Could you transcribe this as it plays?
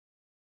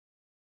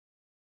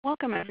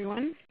Welcome,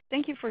 everyone.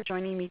 Thank you for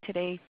joining me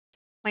today.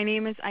 My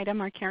name is Ida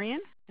Markarian,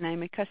 and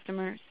I'm a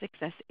Customer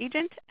Success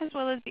Agent as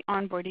well as the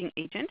Onboarding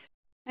Agent,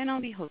 and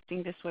I'll be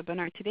hosting this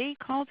webinar today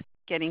called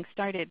Getting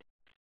Started.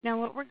 Now,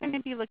 what we're going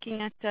to be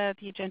looking at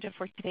the agenda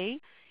for today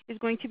is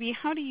going to be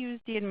how to use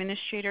the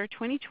Administrator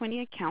 2020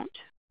 account,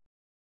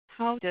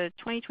 how the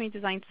 2020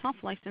 Design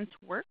Soft License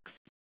works,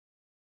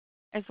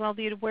 as well as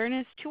the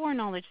awareness to our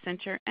Knowledge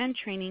Center and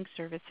training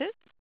services,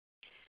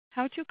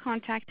 how to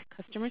contact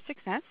customer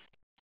success,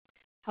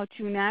 how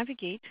to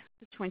navigate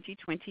the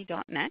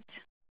 2020.net,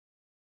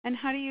 and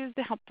how to use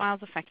the help files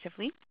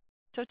effectively.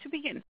 So to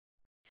begin,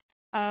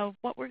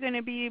 what we're going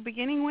to be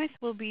beginning with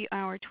will be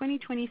our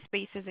 2020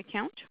 Spaces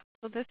account.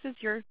 So this is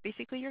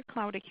basically your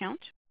cloud account.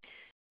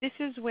 This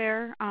is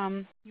where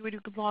you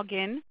would log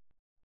in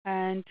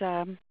and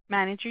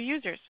manage your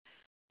users.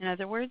 In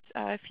other words,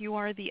 if you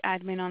are the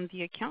admin on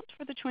the account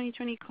for the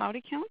 2020 cloud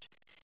account,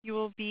 you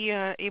will be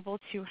able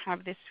to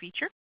have this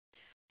feature.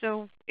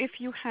 So if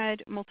you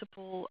had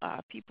multiple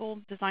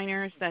people,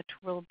 designers that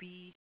will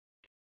be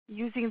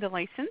using the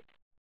license,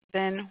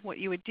 then what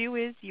you would do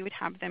is you would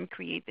have them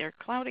create their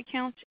cloud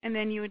account, and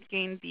then you would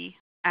gain the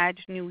Add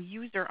New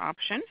User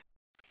option.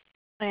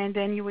 And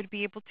then you would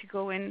be able to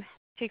go and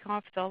take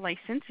off the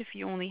license if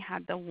you only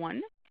had the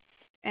one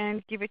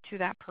and give it to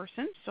that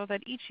person so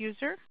that each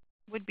user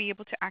would be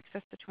able to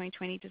access the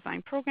 2020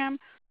 design program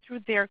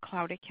through their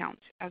cloud account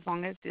as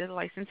long as the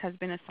license has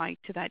been assigned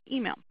to that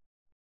email.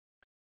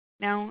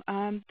 Now,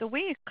 the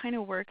way it kind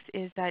of works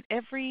is that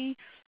every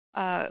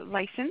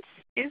license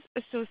is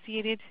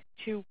associated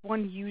to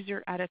one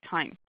user at a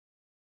time,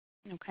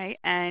 okay?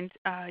 And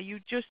you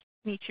just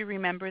need to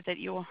remember that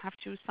you will have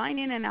to sign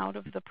in and out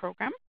of the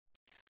program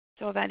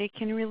so that it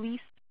can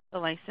release the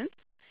license.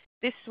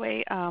 This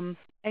way,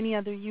 any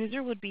other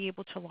user would be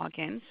able to log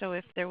in. So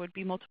if there would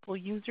be multiple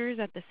users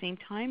at the same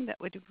time, that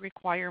would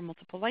require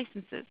multiple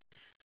licenses.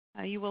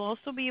 You will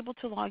also be able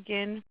to log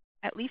in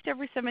at least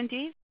every 7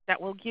 days. That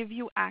will give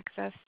you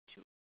access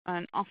to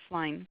an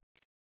offline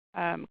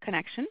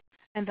connection,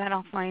 and that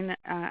offline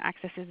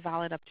access is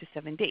valid up to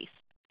 7 days.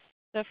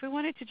 So if we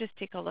wanted to just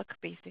take a look,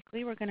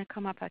 basically, we're going to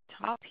come up at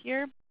top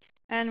here,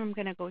 and I'm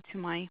going to go to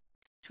my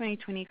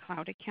 2020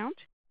 cloud account.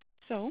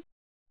 So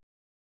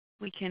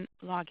we can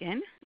log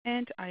in,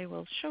 and I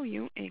will show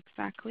you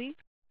exactly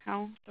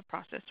how the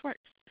process works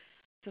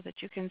so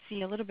that you can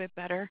see a little bit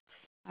better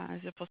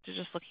as opposed to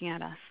just looking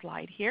at a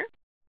slide here.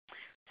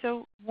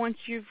 So once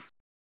you've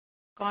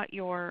got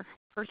your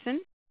person,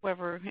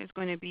 whoever is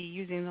going to be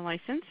using the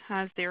license,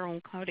 has their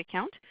own cloud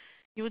account,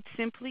 you would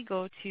simply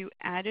go to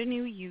Add a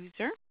New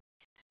User,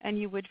 and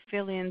you would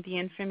fill in the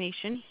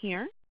information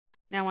here.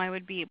 Now I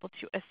would be able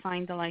to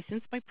assign the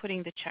license by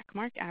putting the check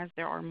mark as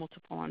there are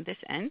multiple on this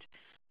end.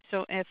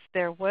 So if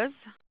there was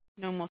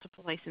no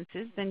multiple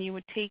licenses, then you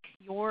would take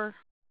your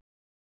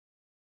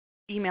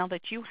email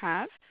that you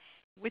have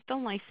with the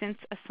license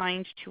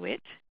assigned to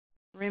it,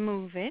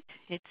 remove it,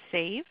 hit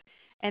save,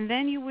 and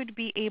then you would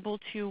be able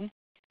to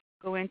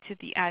go into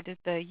the add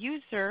the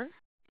user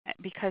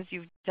because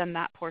you've done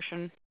that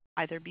portion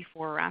either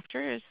before or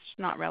after. It's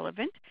not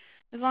relevant.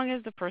 As long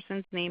as the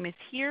person's name is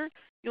here,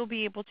 you'll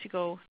be able to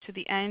go to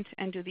the end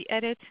and do the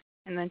edit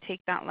and then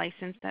take that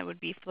license that would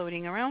be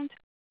floating around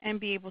and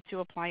be able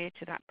to apply it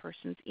to that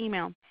person's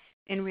email.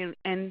 In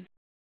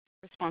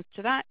response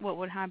to that, what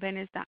would happen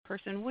is that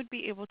person would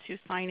be able to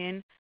sign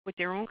in with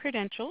their own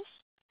credentials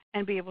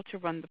and be able to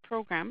run the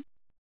program.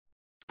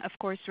 Of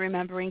course,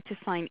 remembering to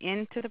sign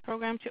in to the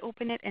program to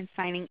open it and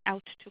signing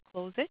out to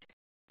close it,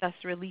 thus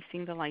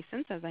releasing the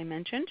license, as I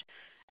mentioned.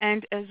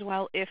 And as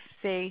well, if,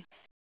 say,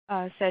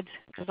 said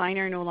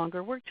designer no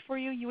longer worked for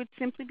you, you would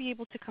simply be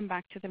able to come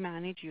back to the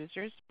Manage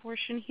Users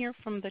portion here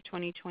from the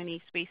 2020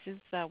 Spaces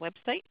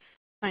website,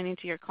 sign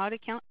into your cloud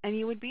account, and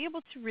you would be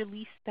able to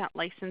release that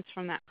license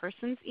from that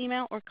person's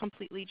email or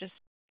completely just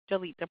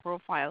delete the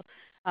profile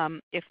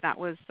if that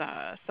was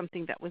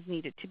something that was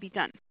needed to be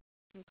done.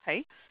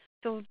 Okay,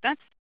 so that's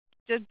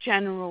the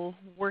general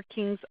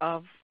workings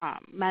of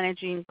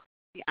managing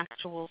the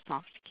actual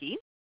soft key.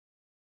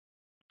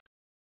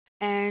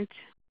 And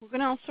we're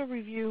going to also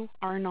review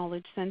our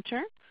Knowledge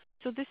Center.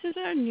 So this is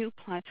a new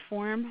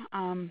platform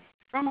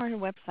from our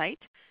website,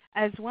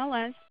 as well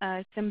as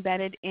it's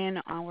embedded in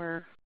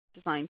our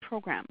design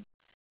program.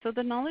 So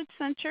the Knowledge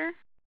Center,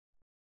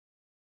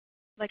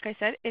 like I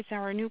said, it's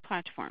our new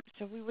platform.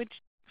 So we would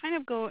kind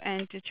of go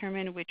and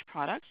determine which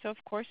product. So of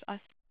course, us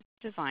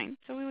design.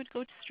 So we would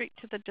go straight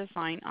to the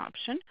design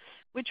option,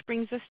 which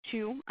brings us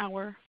to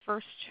our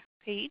first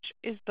page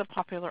is the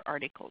popular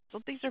articles.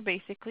 So these are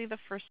basically the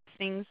first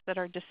things that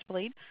are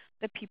displayed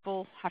that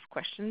people have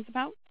questions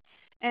about.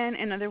 And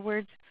in other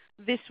words,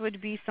 this would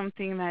be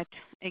something that,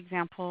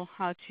 example,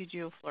 how to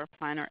do a floor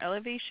plan or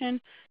elevation.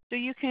 So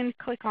you can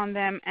click on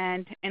them,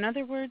 and in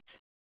other words,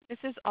 this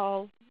is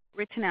all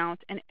written out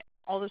and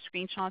all the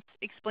screenshots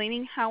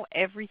explaining how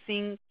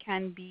everything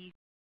can be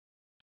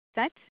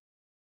set.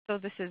 So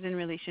this is in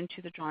relation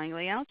to the drawing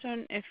layout,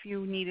 and if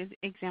you needed,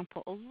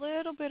 example, a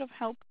little bit of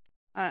help,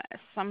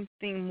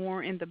 something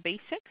more in the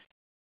basics,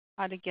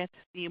 how to get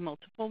the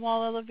multiple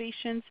wall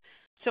elevations.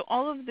 So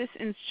all of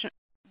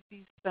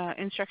these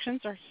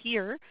instructions are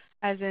here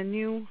as a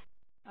new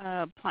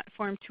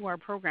platform to our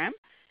program.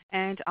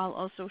 And I'll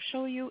also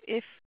show you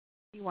if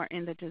you are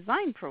in the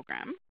design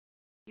program,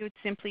 you would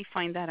simply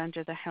find that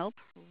under the help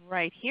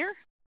right here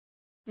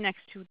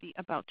next to the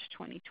About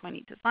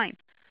 2020 design.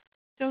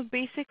 So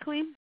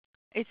basically,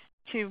 it's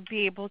to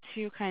be able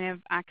to kind of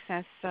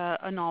access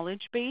a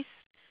knowledge base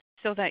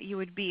so that you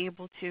would be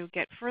able to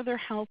get further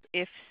help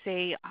if,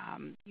 say,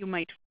 you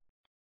might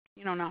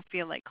not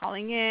feel like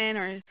calling in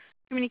or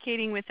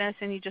communicating with us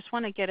and you just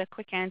want to get a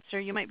quick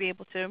answer. You might be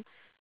able to,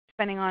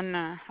 depending on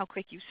how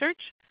quick you search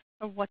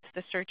or what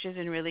the search is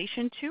in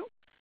relation to,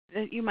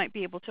 that you might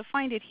be able to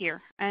find it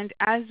here. And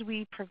as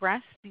we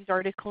progress, these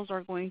articles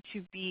are going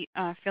to be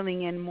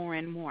filling in more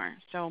and more.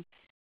 So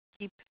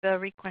keep the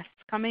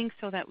requests coming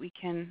so that we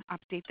can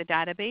update the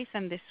database,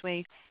 and this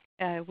way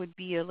would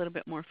be a little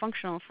bit more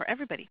functional for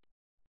everybody.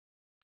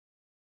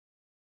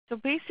 So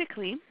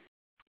basically,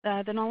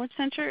 the Knowledge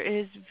Center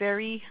is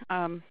very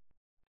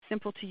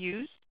simple to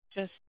use.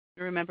 Just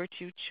remember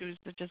to choose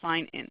the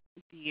design in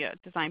the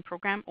design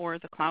program or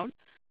the cloud,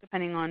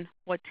 depending on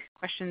what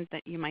questions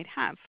that you might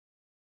have.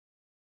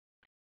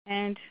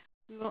 And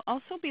we will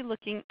also be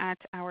looking at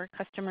our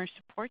customer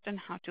support and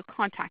how to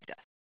contact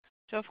us.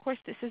 So of course,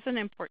 this is an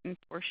important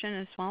portion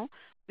as well.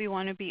 We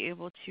want to be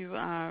able to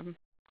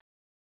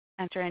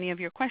answer any of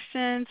your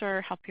questions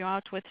or help you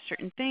out with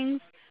certain things.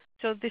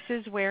 So this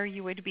is where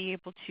you would be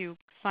able to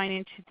sign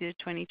into the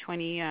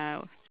 2020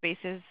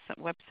 Spaces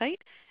website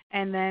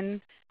and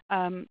then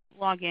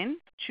log in,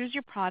 choose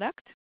your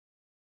product,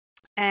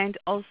 and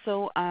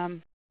also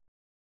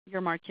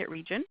your market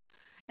region.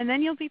 And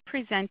then you'll be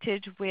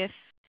presented with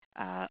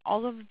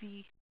all of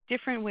the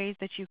different ways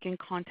that you can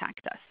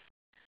contact us.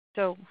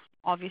 So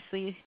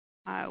obviously,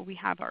 we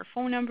have our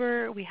phone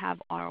number, we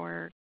have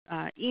our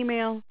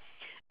email,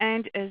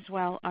 and as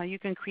well, you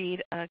can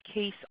create a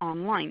case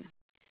online.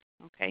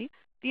 Okay.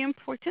 The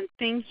important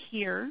thing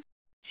here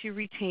to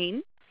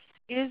retain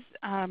is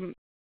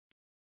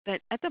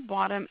that at the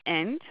bottom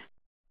end,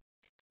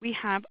 we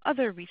have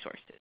other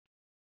resources.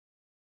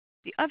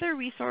 The other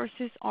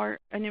resources are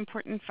an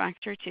important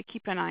factor to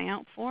keep an eye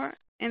out for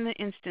in the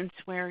instance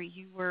where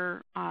you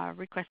were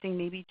requesting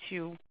maybe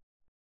to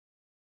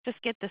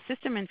just get the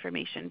system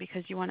information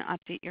because you want to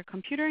update your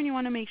computer and you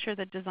want to make sure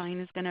that design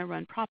is going to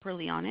run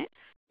properly on it.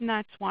 And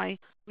that's why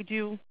we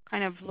do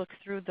kind of look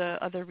through the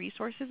other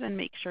resources and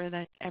make sure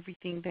that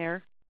everything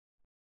there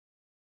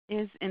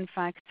is in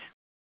fact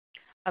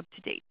up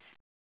to date.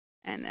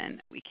 And then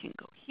we can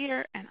go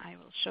here and I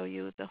will show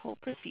you the whole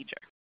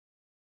procedure.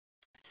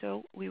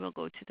 So we will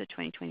go to the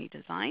 2020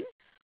 design.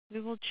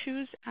 We will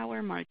choose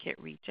our market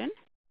region.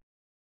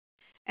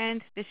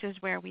 And this is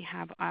where we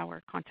have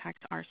our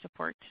contact our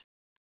support,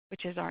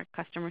 which is our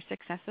customer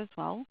success as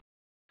well,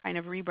 kind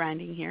of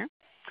rebranding here.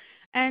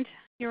 And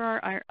here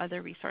are our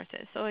other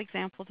resources. So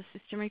example, the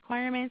system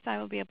requirements, I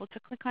will be able to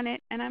click on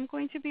it and I'm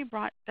going to be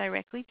brought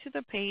directly to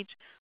the page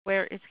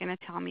where it's going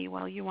to tell me,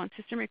 well, you want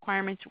system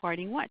requirements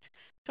regarding what?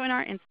 So in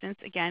our instance,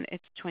 again,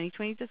 it's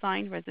 2020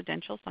 design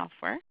residential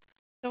software.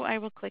 So I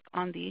will click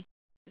on the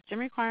system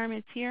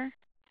requirements here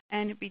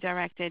and be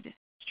directed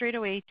straight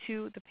away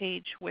to the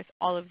page with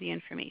all of the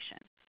information.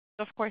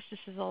 So of course, this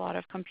is a lot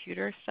of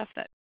computer stuff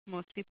that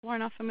most people are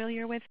not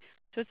familiar with.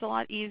 So it's a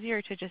lot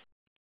easier to just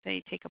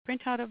say take a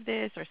printout of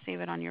this or save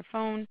it on your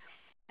phone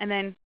and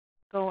then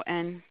go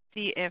and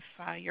see if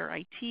your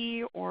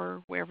IT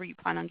or wherever you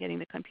plan on getting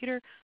the computer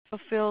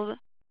fulfill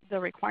the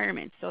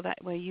requirements so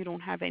that way you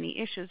don't have any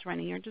issues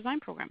running your design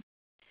program.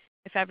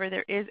 If ever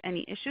there is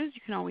any issues,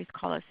 you can always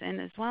call us in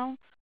as well.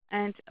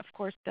 And of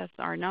course, that's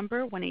our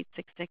number,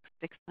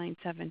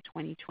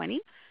 1-866-697-2020.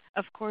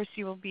 Of course,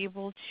 you will be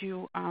able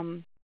to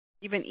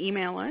even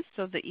email us.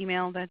 So the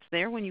email that's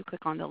there, when you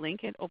click on the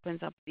link, it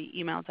opens up the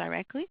email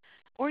directly.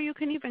 Or you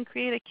can even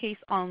create a case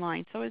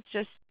online. So it's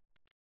just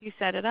you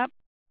set it up,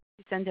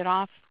 you send it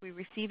off, we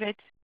receive it,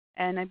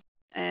 and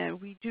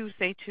we do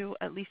say to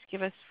at least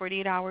give us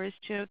 48 hours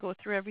to go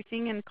through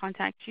everything and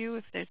contact you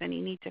if there's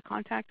any need to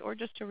contact or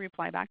just to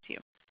reply back to you.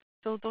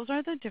 So those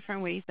are the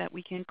different ways that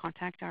we can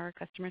contact our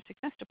customer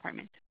success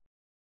department.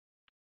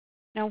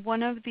 Now,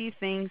 one of the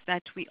things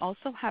that we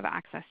also have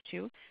access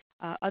to,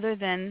 other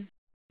than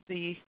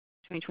the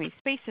 2020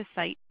 Spaces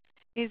site,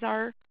 is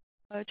our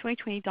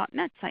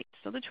 2020.net site.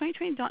 So the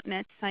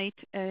 2020.net site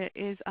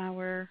is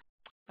our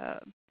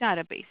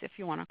database, if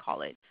you want to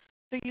call it.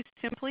 So you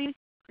simply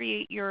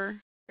create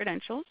your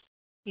credentials,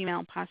 email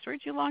and password,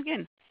 you log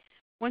in.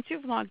 Once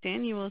you've logged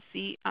in, you will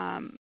see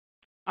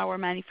our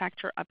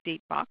manufacturer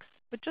update box,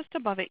 but just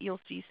above it, you'll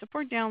see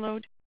support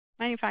download,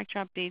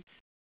 manufacturer updates,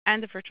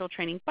 and the virtual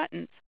training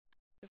buttons.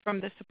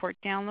 From the support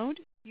download,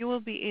 you will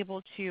be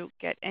able to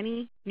get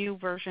any new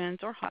versions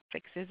or hot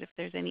fixes if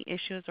there's any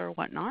issues or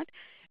whatnot.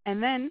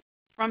 And then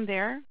from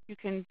there, you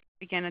can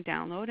begin a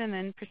download and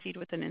then proceed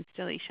with an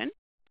installation.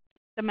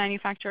 The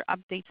manufacturer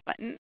updates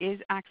button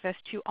is access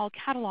to all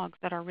catalogs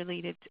that are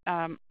related,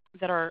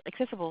 that are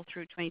accessible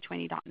through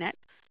 2020.net.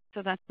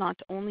 So that's not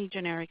only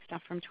generic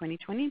stuff from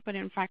 2020, but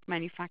in fact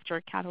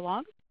manufacturer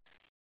catalog.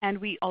 And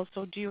we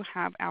also do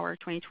have our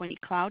 2020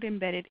 Cloud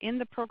embedded in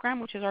the program,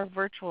 which is our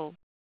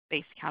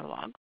virtual-based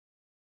catalog.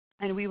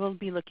 And we will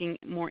be looking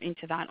more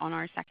into that on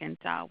our second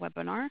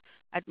webinar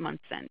at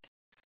month's end.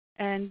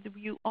 And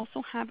you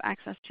also have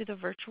access to the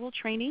virtual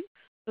training.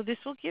 So this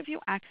will give you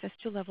access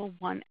to level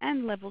 1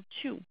 and level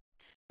 2.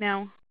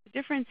 Now, the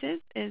difference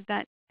is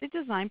that the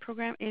design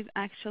program is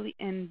actually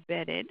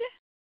embedded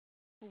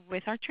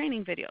with our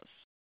training videos.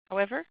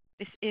 However,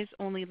 this is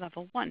only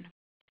level 1.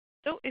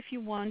 So if you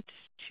want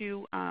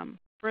to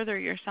further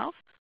yourself,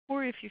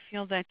 or if you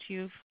feel that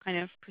you've kind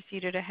of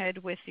proceeded ahead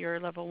with your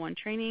level 1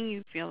 training,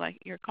 you feel like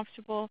you're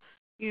comfortable,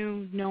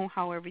 you know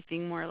how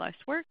everything more or less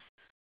works,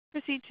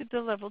 proceed to the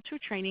level 2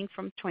 training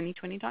from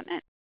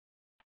 2020.net.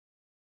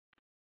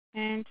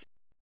 And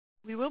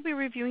we will be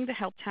reviewing the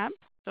Help tab.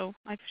 So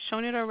I've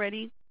shown it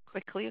already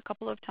quickly a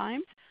couple of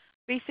times.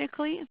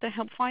 Basically, the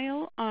Help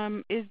file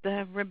is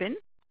the ribbon,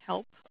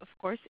 Help, of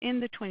course, in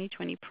the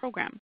 2020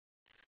 program.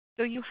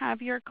 So you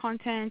have your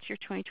content, your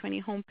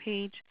 2020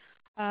 homepage.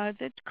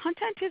 The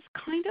content is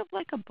kind of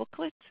like a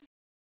booklet,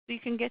 so you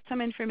can get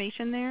some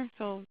information there.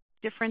 So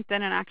different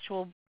than an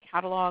actual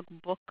catalog,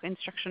 book,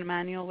 instruction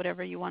manual,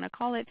 whatever you want to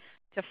call it,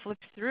 to flip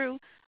through.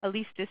 At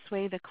least this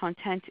way the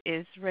content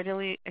is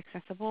readily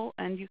accessible,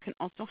 and you can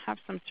also have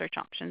some search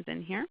options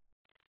in here.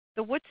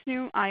 So what's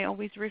new, I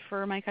always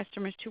refer my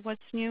customers to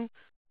what's new,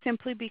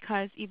 simply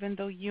because even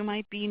though you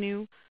might be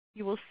new,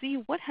 you will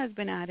see what has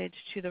been added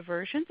to the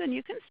versions, and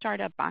you can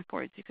start up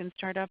backwards. You can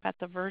start up at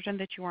the version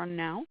that you are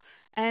now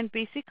and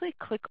basically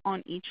click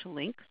on each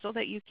link so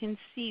that you can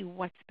see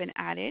what's been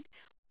added.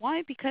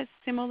 Why? Because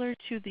similar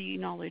to the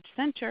Knowledge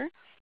Center,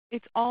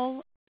 it's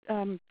all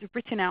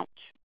written out.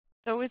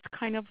 So it's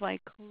kind of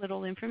like a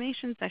little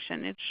information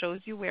session. It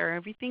shows you where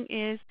everything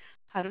is,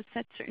 how to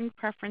set certain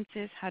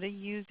preferences, how to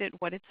use it,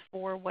 what it's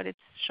for, what it's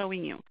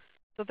showing you.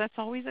 So that's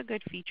always a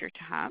good feature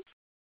to have.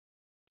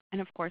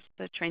 And of course,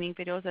 the training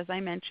videos, as I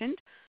mentioned.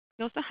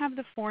 You also have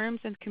the forums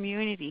and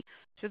community.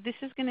 So this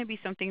is going to be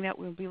something that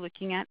we'll be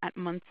looking at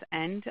month's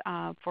end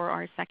for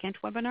our second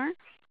webinar.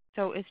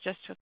 So it's just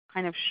to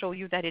kind of show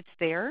you that it's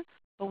there,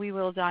 but we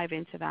will dive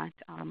into that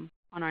on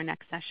our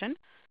next session.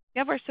 We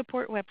have our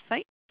support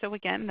website. So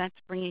again, that's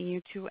bringing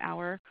you to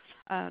our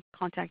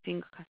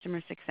contacting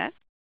customer success.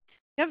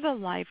 We have the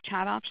live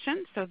chat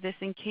option. So this,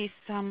 in case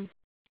you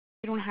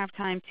don't have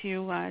time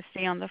to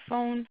stay on the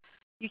phone,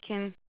 you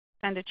can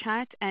send a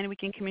chat and we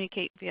can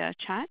communicate via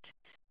chat.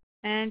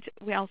 And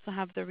we also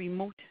have the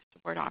remote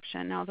support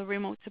option. Now the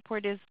remote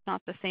support is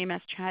not the same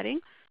as chatting.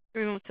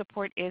 The remote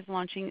support is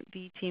launching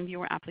the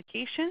TeamViewer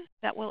application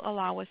that will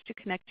allow us to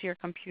connect to your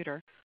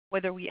computer,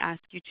 whether we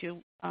ask you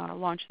to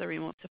launch the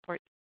remote support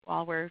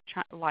while we're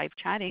live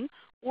chatting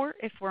or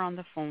if we're on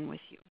the phone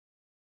with you.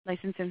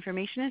 License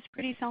information is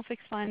pretty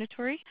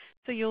self-explanatory,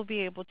 so you'll be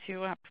able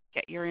to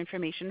get your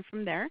information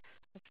from there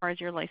as far as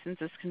your license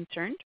is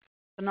concerned.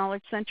 The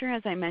Knowledge Center,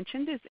 as I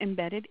mentioned, is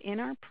embedded in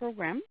our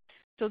program.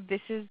 So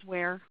this is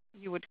where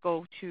you would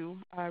go to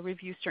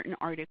review certain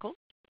articles.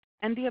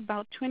 And the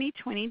About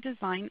 2020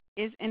 design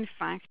is, in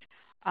fact,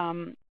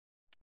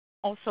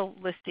 also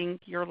listing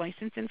your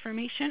license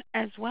information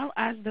as well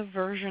as the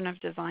version of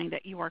design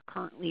that you are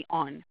currently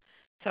on.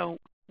 So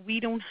we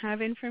don't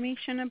have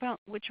information about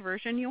which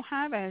version you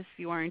have, as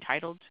you are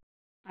entitled,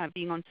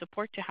 being on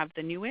support, to have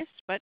the newest.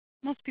 But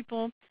most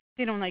people,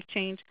 they don't like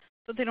change,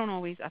 so they don't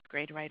always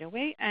upgrade right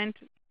away. And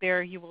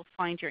there you will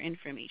find your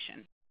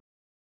information.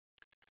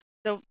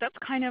 So that's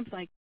kind of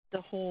like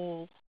the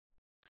whole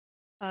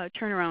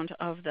turnaround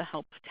of the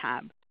Help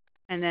tab.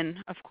 And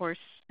then, of course,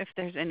 if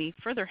there's any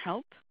further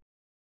help,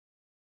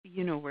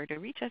 you know where to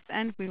reach us,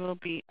 and we will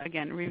be,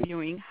 again,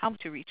 reviewing how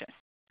to reach us.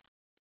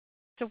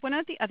 So one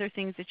of the other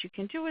things that you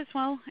can do as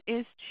well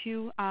is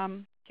to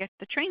get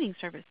the training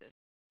services.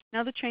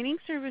 Now, the training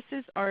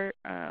services are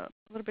a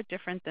little bit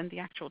different than the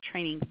actual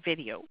training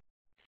video.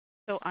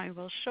 So I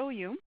will show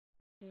you,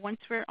 once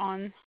we're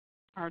on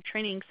our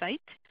training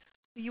site,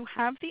 you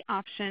have the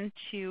option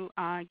to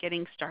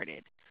getting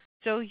started.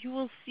 So you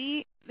will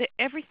see that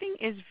everything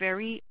is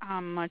very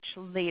much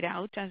laid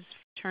out as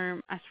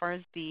far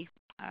as the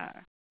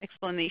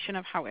explanation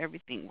of how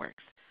everything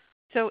works.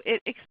 So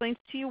it explains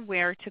to you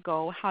where to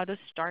go, how to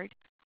start,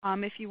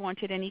 if you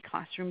wanted any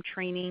classroom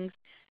trainings,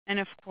 and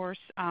of course,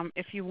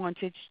 if you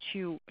wanted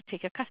to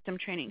take a custom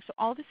training. So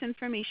all this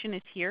information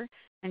is here,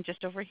 and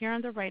just over here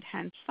on the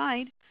right-hand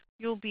side,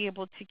 you'll be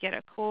able to get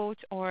a quote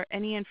or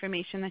any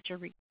information that you're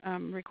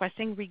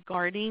requesting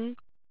regarding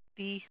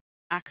the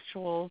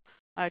actual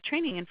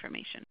training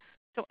information.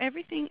 So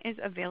everything is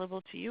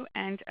available to you,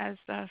 and as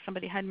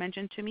somebody had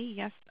mentioned to me,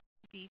 yes,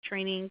 the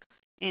training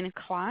in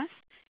class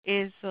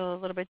is a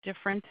little bit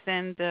different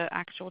than the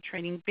actual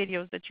training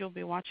videos that you'll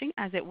be watching,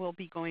 as it will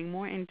be going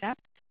more in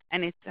depth,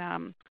 and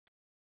it's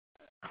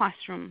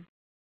classroom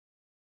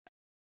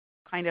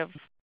kind of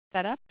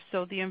setup.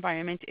 So the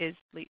environment is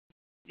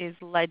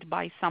led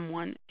by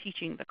someone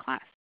teaching the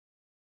class.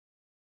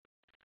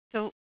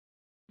 So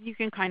you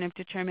can kind of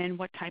determine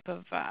what type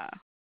of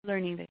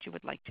learning that you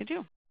would like to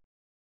do.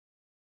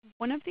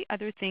 One of the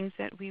other things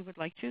that we would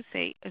like to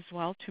say as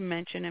well, to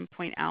mention and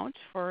point out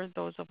for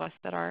those of us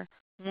that are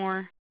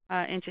more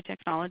into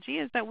technology,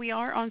 is that we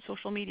are on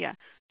social media.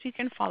 So you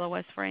can follow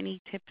us for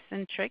any tips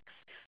and tricks.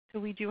 So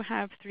we do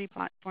have 3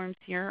 platforms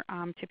here,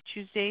 Tip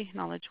Tuesday,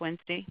 Knowledge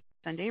Wednesday,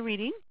 Sunday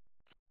Reading.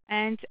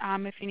 And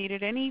if you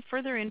needed any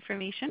further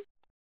information,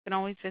 you can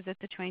always visit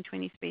the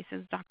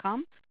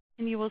 2020spaces.com,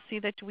 and you will see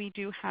that we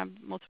do have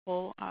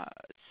multiple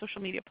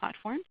social media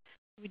platforms.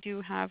 We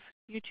do have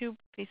YouTube,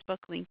 Facebook,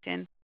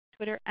 LinkedIn,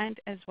 Twitter, and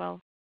as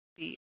well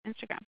the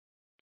Instagram.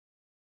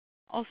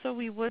 Also,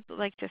 we would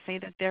like to say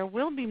that there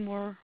will be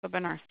more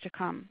webinars to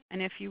come,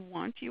 and if you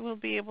want, you will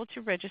be able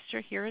to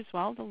register here as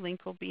well. The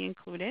link will be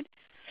included.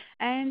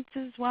 And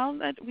as well,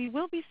 that we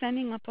will be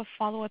sending up a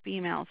follow-up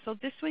email. So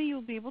this way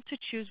you'll be able to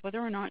choose whether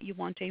or not you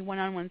want a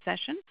one-on-one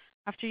session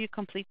after you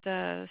complete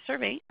the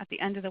survey at the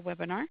end of the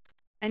webinar.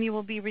 And you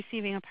will be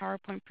receiving a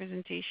PowerPoint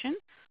presentation.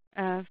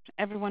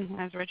 Everyone who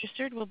has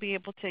registered will be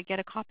able to get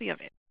a copy of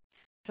it.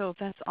 So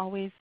that's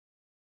always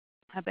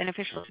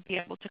beneficial to be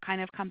able to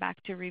kind of come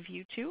back to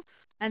review too.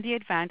 And the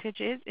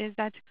advantage is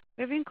that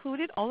we've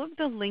included all of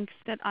the links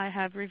that I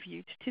have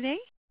reviewed today.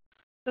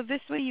 So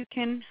this way you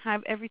can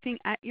have everything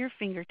at your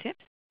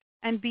fingertips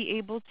and be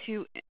able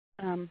to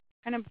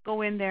kind of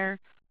go in there,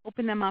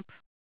 open them up,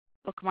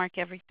 bookmark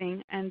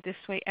everything, and this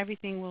way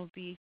everything will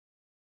be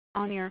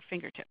on your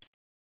fingertips.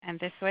 And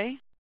this way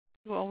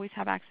you will always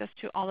have access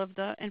to all of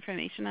the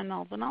information and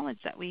all the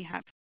knowledge that we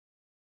have.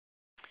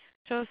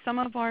 So some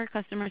of our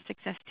customer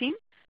success team,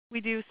 we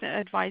do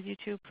advise you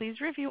to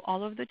please review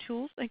all of the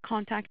tools and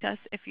contact us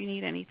if you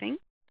need anything.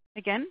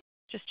 Again,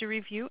 just to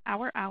review,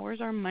 our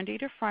hours are Monday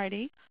to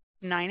Friday,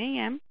 9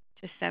 a.m.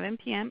 to 7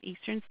 p.m.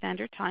 Eastern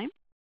Standard Time.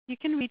 You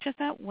can reach us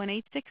at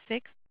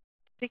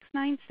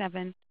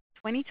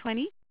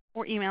 1-866-697-2020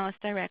 or email us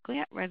directly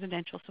at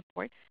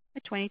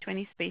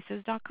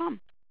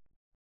residentialsupport@2020spaces.com.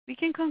 We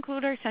can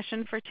conclude our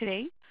session for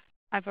today.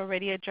 I've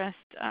already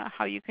addressed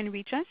how you can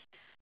reach us,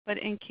 but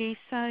in case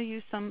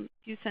you send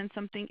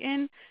something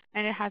in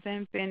and it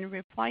hasn't been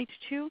replied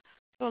to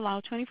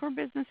allow 24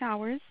 business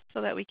hours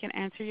so that we can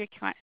answer your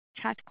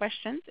chat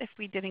questions if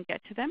we didn't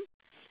get to them.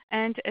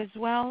 And as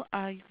well,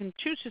 you can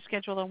choose to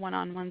schedule a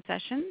one-on-one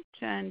session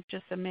and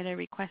just submit a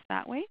request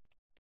that way.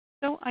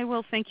 So I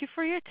will thank you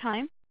for your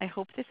time. I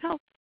hope this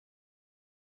helps.